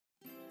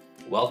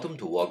Welcome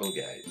to Woggle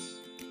Guides.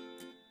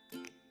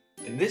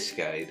 In this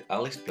guide,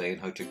 I'll explain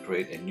how to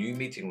create a new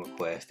meeting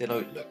request in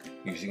Outlook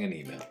using an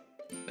email.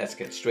 Let's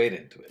get straight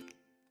into it.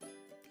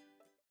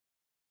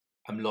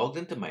 I'm logged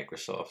into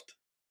Microsoft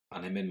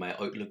and I'm in my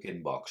Outlook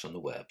inbox on the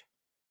web.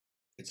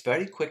 It's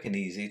very quick and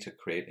easy to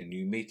create a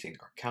new meeting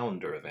or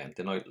calendar event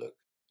in Outlook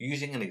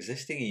using an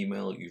existing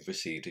email you've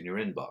received in your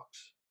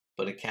inbox,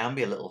 but it can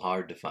be a little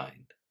hard to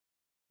find.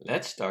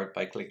 Let's start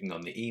by clicking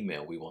on the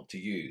email we want to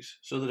use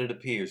so that it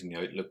appears in the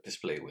Outlook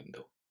display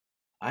window.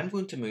 I'm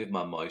going to move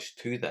my mouse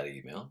to that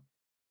email,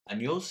 and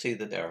you'll see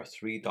that there are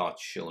 3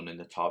 dots shown in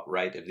the top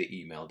right of the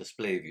email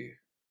display view.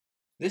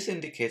 This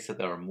indicates that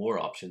there are more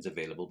options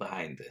available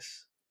behind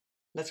this.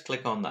 Let's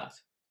click on that.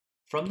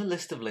 From the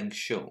list of links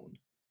shown,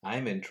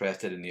 I'm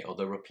interested in the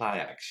Other Reply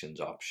Actions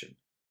option.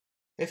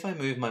 If I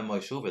move my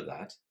mouse over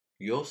that,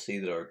 you'll see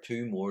there are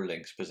 2 more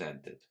links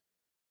presented.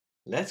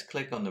 Let's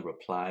click on the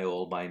Reply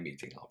All by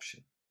Meeting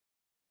option.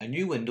 A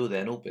new window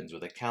then opens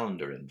with a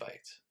calendar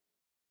invite,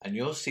 and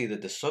you'll see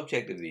that the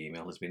subject of the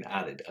email has been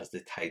added as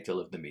the title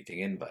of the meeting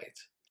invite,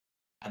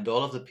 and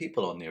all of the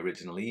people on the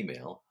original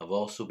email have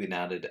also been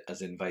added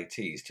as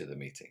invitees to the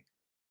meeting.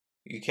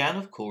 You can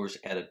of course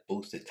edit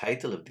both the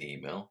title of the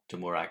email to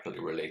more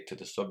accurately relate to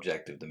the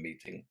subject of the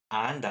meeting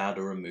and add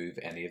or remove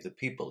any of the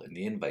people in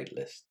the invite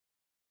list.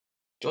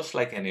 Just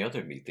like any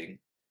other meeting,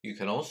 you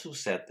can also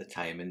set the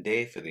time and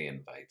day for the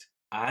invite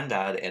and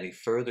add any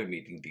further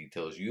meeting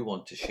details you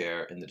want to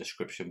share in the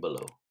description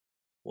below.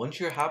 Once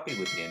you're happy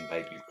with the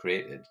invite you've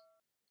created,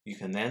 you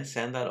can then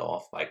send that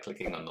off by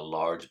clicking on the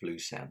large blue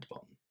send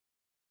button.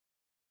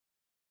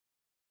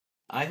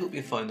 I hope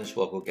you found this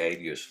Woggle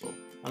guide useful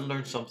and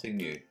learned something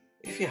new.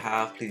 If you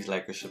have, please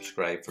like or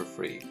subscribe for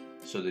free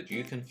so that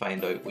you can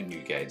find out when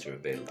new guides are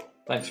available.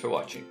 Thanks for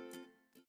watching.